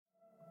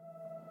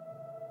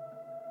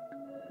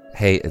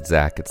Hey, it's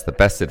Zach. It's the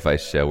Best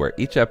Advice Show where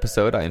each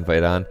episode I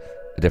invite on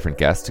a different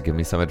guest to give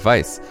me some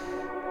advice.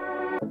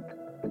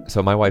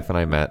 So, my wife and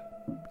I met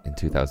in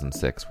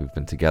 2006. We've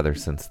been together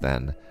since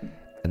then,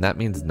 and that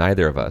means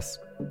neither of us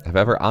have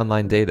ever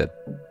online dated.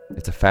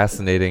 It's a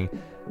fascinating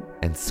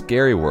and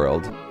scary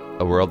world,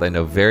 a world I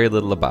know very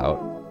little about.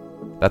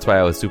 That's why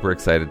I was super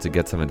excited to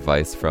get some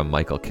advice from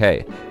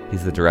Kaye.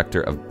 He's the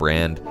director of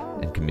brand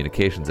and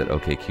communications at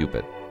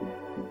OkCupid.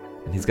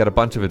 And he's got a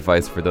bunch of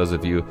advice for those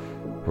of you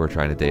who are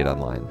trying to date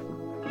online.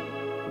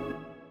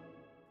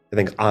 I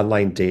think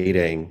online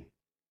dating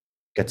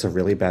gets a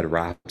really bad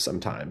rap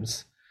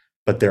sometimes,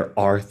 but there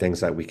are things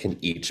that we can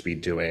each be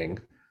doing.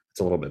 It's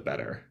a little bit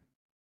better.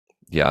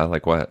 Yeah,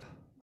 like what?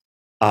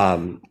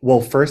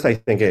 Well, first, I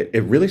think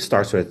it really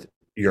starts with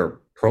your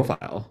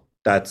profile.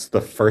 That's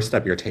the first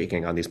step you're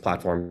taking on these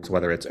platforms,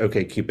 whether it's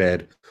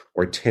OkCupid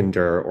or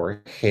Tinder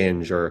or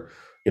Hinge or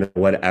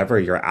whatever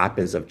your app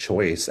is of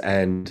choice.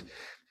 And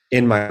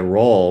in my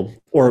role,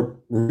 or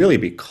really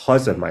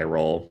because of my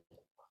role,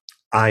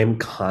 I'm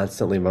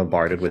constantly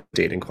bombarded with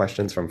dating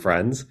questions from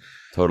friends.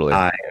 Totally.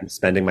 I am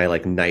spending my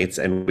nights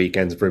and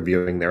weekends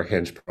reviewing their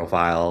Hinge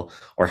profile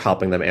or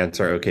helping them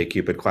answer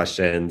OkCupid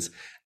questions.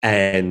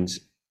 And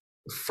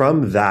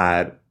from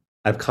that,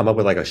 I've come up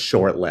with a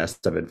short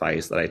list of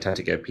advice that I tend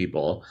to give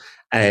people.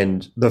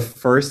 And the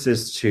first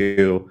is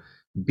to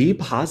be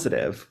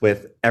positive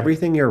with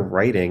everything you're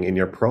writing in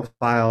your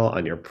profile,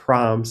 on your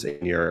prompts,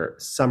 in your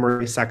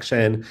summary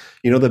section.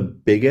 The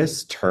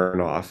biggest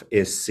turnoff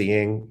is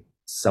seeing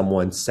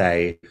someone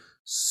say,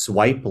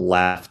 swipe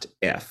left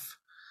if.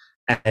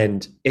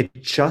 And it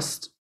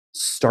just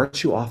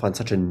starts you off on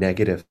such a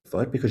negative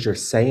foot because you're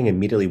saying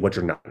immediately what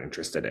you're not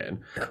interested in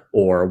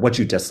or what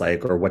you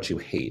dislike or what you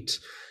hate.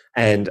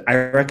 And I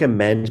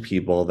recommend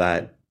people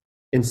that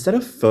instead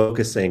of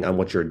focusing on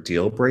what your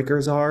deal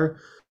breakers are,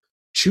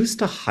 choose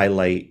to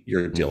highlight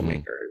your deal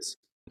makers.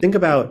 Think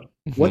about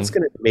what's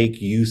going to make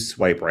you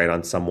swipe right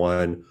on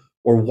someone,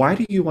 or why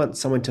do you want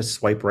someone to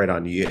swipe right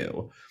on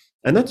you?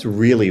 And that's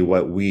really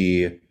what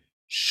we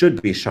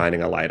should be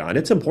shining a light on.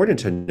 It's important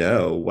to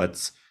know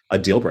what's a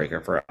deal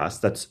breaker for us.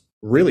 That's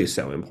really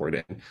so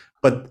important.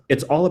 But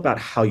it's all about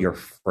how you're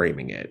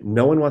framing it.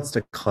 No one wants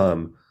to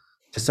come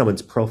to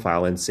someone's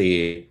profile and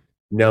see,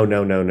 no,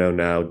 no, no, no,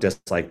 no,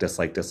 dislike,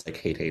 dislike, dislike,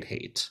 hate, hate,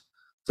 hate.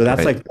 So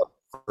that's Right. the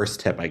first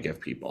tip I give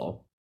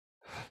people.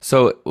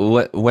 So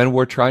when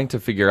we're trying to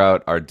figure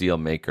out our deal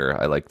maker,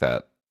 I like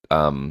that.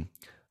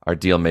 Our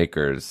deal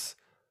makers.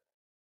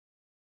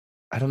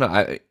 I don't know.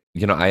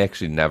 I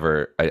actually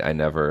I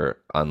never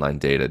online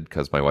dated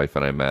because my wife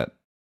and I met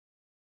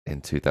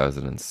in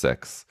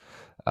 2006.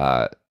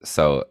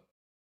 So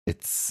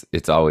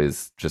it's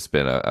always just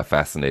been a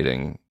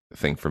fascinating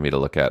thing for me to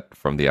look at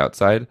from the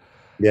outside.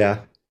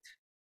 Yeah.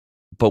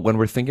 But when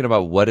we're thinking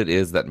about what it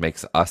is that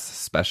makes us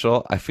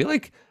special, I feel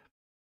like,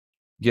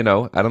 I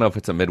don't know if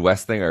it's a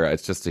Midwest thing or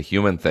it's just a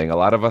human thing. A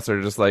lot of us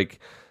are just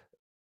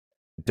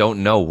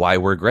don't know why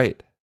we're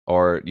great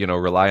or,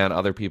 rely on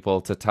other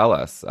people to tell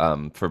us,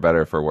 for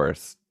better, for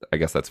worse. I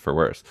guess that's for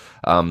worse.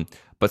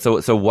 But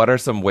so what are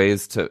some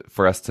ways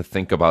for us to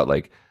think about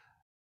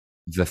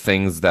the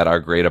things that are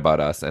great about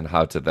us and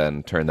how to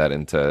then turn that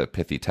into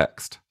pithy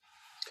text?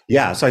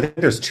 Yeah. So I think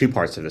there's two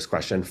parts to this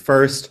question.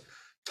 First,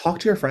 talk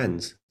to your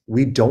friends.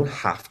 We don't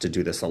have to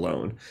do this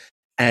alone.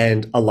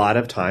 And a lot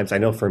of times, I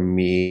know for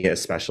me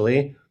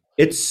especially,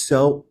 it's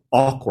so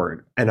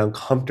awkward and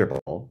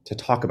uncomfortable to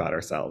talk about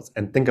ourselves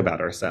and think about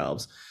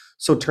ourselves.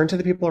 So turn to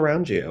the people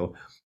around you.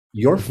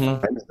 Your Hmm.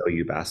 friends know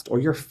you best, or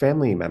your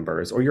family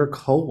members, or your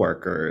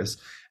coworkers.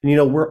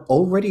 And we're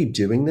already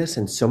doing this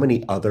in so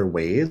many other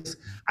ways.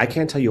 I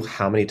can't tell you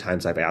how many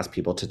times I've asked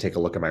people to take a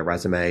look at my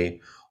resume,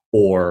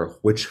 or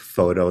which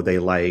photo they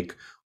like,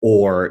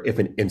 or if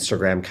an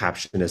Instagram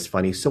caption is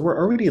funny. So we're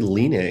already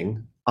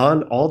leaning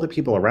on all the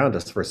people around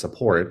us for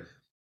support.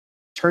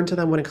 Turn to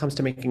them when it comes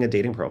to making a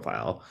dating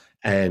profile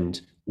and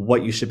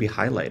what you should be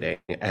highlighting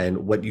and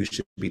what you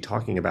should be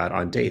talking about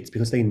on dates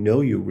because they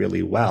know you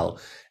really well.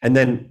 And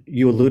then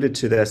you alluded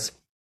to this,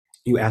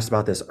 you asked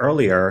about this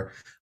earlier,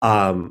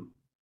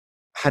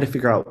 how to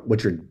figure out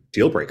what your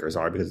deal breakers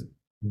are because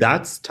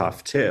that's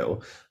tough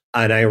too.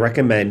 And I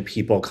recommend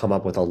people come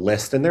up with a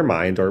list in their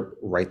mind or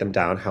write them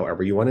down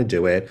however you want to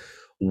do it.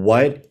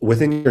 What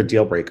within your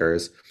deal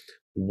breakers,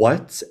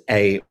 what's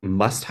a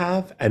must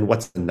have and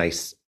what's a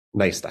nice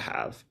to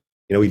have.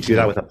 We do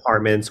that with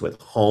apartments, with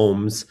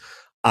homes,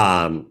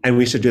 and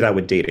we should do that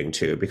with dating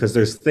too, because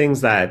there's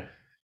things that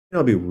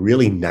it'd be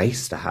really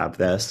nice to have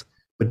this,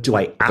 but do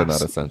I They're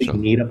not absolutely essential.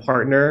 need a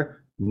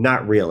partner?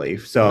 Not really.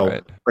 So,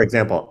 Right. for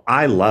example,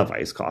 I love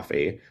iced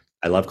coffee.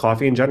 I love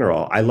coffee in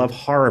general. I love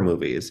horror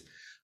movies.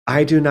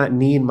 I do not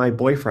need my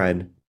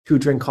boyfriend to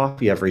drink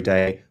coffee every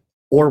day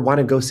or want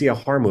to go see a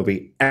horror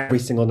movie every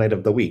single night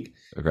of the week.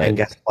 And Right.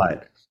 guess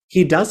what?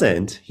 He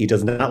doesn't. He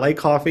does not like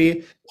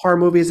coffee. Horror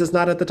movies is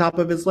not at the top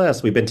of his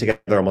list. We've been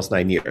together almost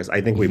 9 years.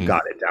 I think we've Hmm.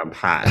 got it down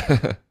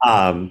pat.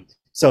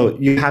 So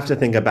you have to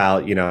think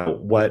about,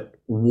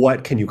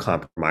 what can you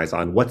compromise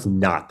on? What's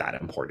not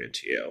that important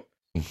to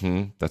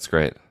you? That's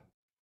great.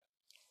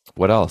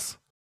 What else?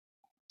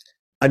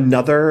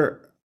 Another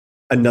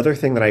another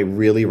thing that I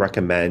really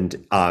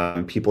recommend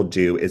people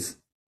do is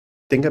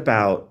think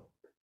about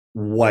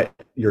what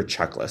your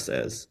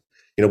checklist is.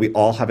 We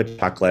all have a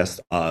checklist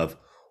of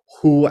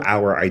who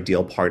our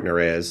ideal partner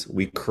is.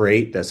 We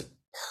create this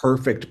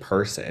perfect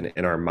person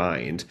in our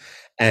mind.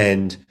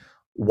 And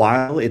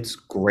while it's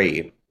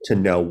great to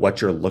know what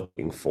you're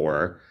looking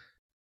for,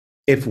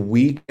 if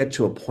we get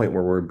to a point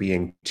where we're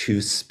being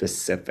too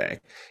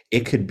specific,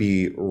 it could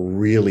be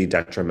really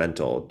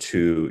detrimental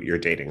to your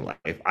dating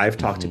life. I've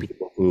talked to Hmm.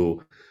 people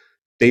who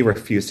they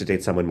refuse to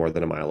date someone more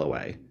than a mile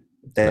away.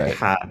 They Right.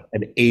 have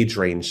an age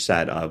range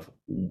set of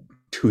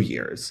 2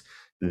 years.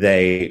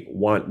 They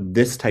want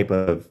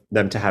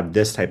them to have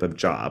this type of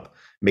job,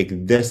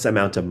 make this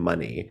amount of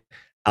money.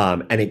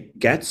 And it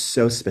gets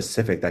so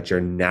specific that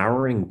you're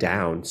narrowing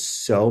down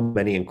so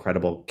many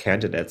incredible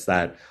candidates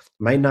that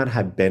might not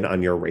have been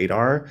on your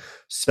radar.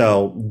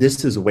 So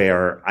this is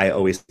where I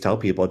always tell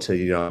people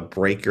to,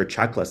 break your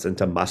checklist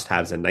into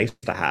must-haves and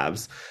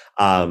nice-to-haves.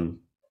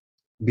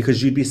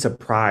 Because you'd be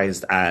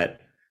surprised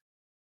at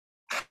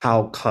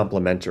how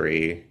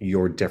complementary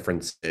your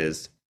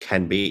differences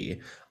can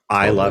be.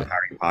 I love Totally.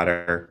 Harry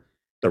Potter,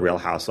 The Real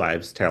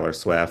Housewives, Taylor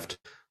Swift.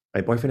 My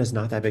boyfriend is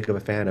not that big of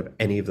a fan of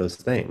any of those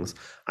things.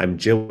 I'm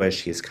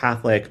Jewish, he's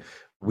Catholic.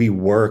 We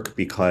work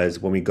because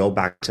when we go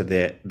back to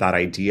that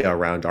idea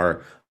around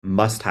our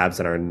must-haves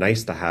and our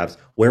nice-to-haves,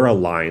 we're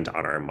aligned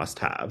on our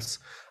must-haves.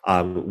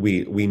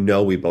 We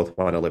know we both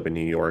want to live in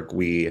New York.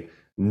 We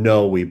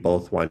know we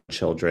both want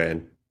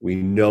children. We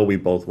know we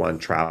both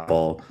want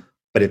travel,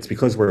 but it's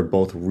because we're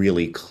both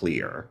really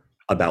clear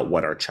about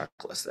what our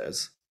checklist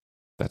is.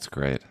 That's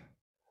great.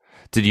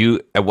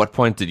 At what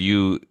point did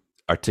you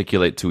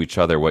articulate to each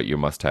other what your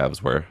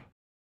must-haves were?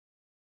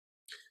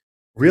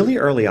 Really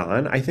early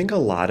on, I think a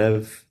lot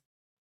of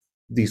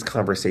these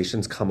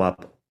conversations come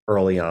up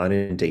early on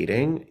in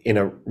dating in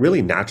a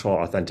really natural,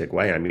 authentic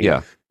way. I mean,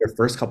 Yeah. your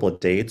first couple of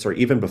dates, or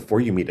even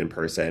before you meet in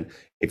person,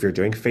 if you're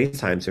doing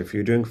FaceTimes, or if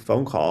you're doing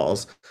phone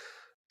calls,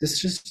 this is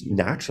just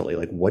naturally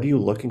like, what are you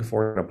looking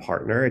for in a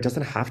partner? It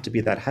doesn't have to be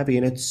that heavy.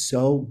 And it's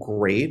so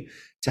great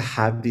to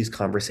have these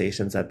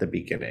conversations at the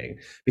beginning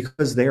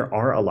because there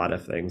are a lot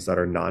of things that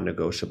are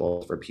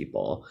non-negotiable for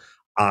people.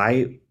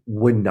 I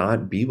would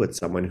not be with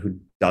someone who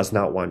does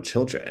not want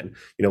children.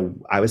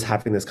 I was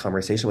having this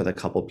conversation with a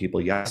couple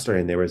people yesterday,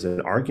 and there was an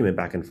argument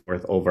back and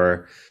forth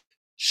over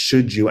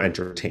should you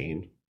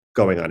entertain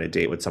going on a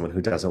date with someone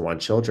who doesn't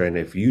want children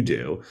if you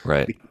do,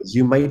 Right. because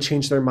you might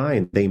change their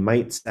mind. They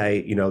might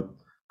say,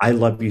 I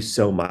love you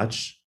so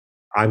much.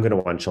 I'm going to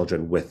want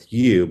children with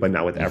you, but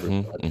not with Hmm.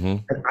 everyone. Hmm.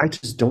 And I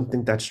just don't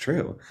think that's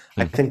true.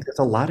 I think there's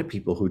a lot of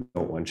people who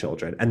don't want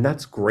children, and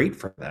that's great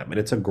for them. And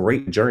it's a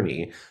great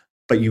journey,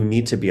 but you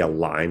need to be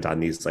aligned on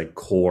these like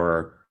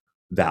core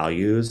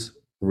values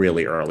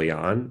really early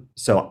on.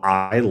 So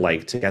I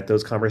like to get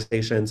those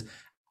conversations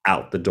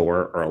out the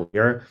door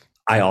earlier.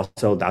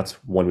 That's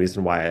one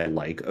reason why I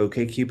like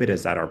OkCupid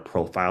is that our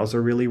profiles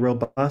are really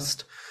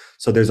robust.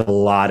 So there's a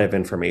lot of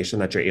information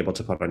that you're able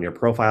to put on your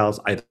profiles,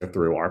 either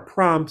through our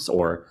prompts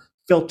or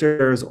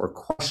filters or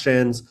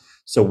questions.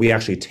 So we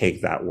actually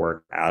take that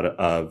work out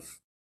of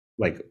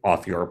like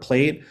off your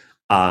plate.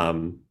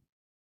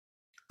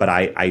 But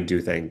I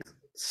do think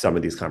some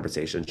of these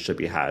conversations should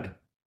be had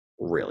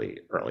really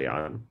early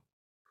on.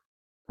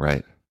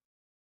 Right.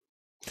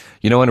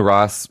 When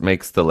Ross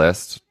makes the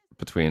list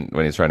between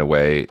when he's trying to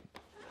weigh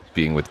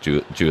being with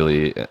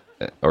Julie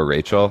or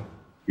Rachel.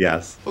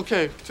 Yes.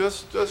 Okay,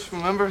 just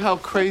remember how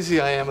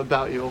crazy I am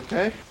about you,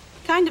 okay?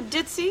 Kind of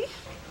ditzy.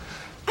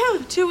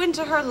 Too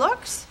into her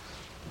looks.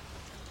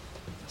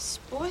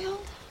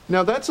 Spoiled.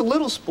 Now that's a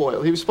little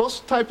spoiled. He was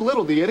supposed to type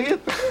little, the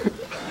idiot.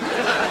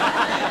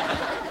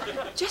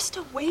 Just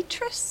a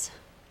waitress.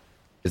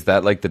 Is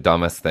that like the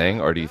dumbest thing,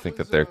 or do you think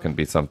that there can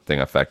be something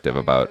effective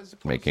about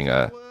making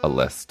a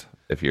list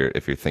if you're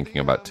thinking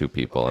about two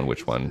people and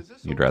which one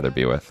you'd rather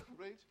be with?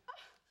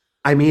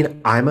 I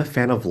mean, I'm a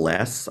fan of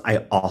lists. I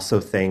also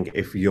think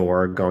if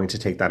you're going to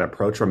take that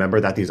approach, remember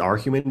that these are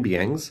human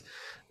beings.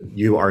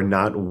 You are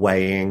not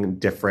weighing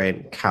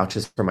different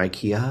couches from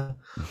IKEA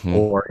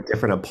or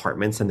different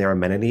apartments and their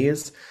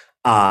amenities.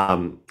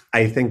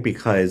 I think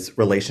because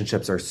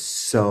relationships are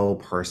so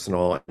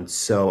personal and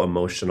so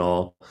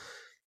emotional,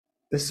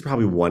 this is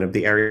probably one of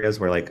the areas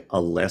where like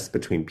a list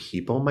between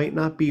people might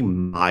not be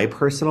my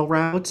personal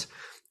route.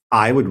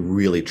 I would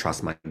really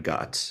trust my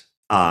gut.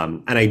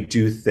 And I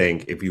do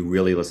think if you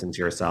really listen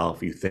to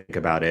yourself, you think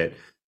about it,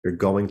 you're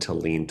going to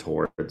lean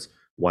towards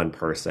one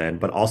person.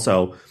 But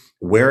also,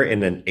 we're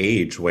in an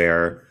age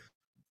where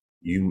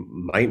you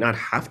might not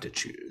have to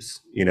choose.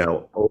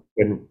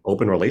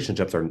 Open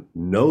relationships are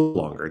no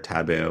longer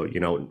taboo.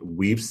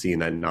 We've seen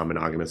that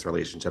non-monogamous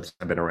relationships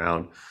have been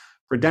around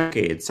for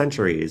decades,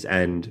 centuries,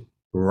 and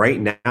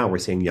right now we're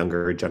seeing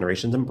younger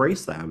generations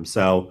embrace them.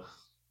 So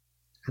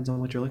depends on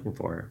what you're looking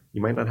for.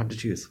 You might not have to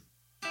choose.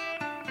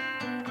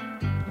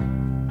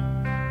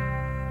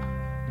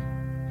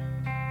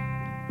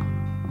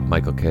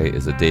 Michael Kaye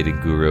is a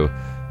dating guru.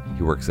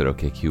 He works at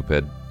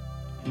OkCupid.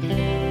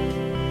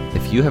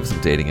 if you have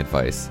some dating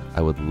advice,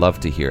 I would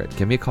love to hear it.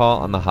 Give me a call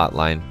on the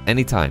hotline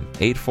anytime,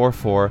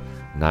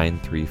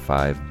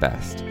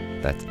 844-935-BEST.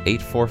 That's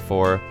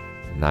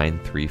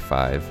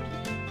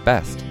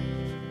 844-935-BEST.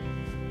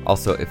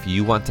 Also, if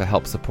you want to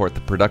help support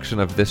the production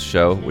of this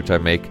show, which I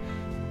make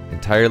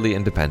entirely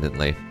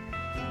independently,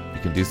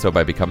 you can do so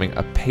by becoming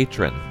a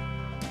patron.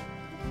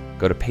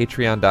 Go to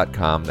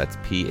patreon.com, that's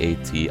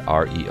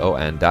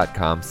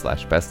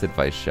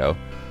patreon.com/bestadviceshow,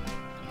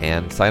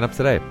 and sign up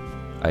today.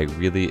 I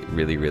really,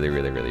 really, really,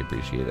 really, really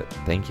appreciate it.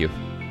 Thank you.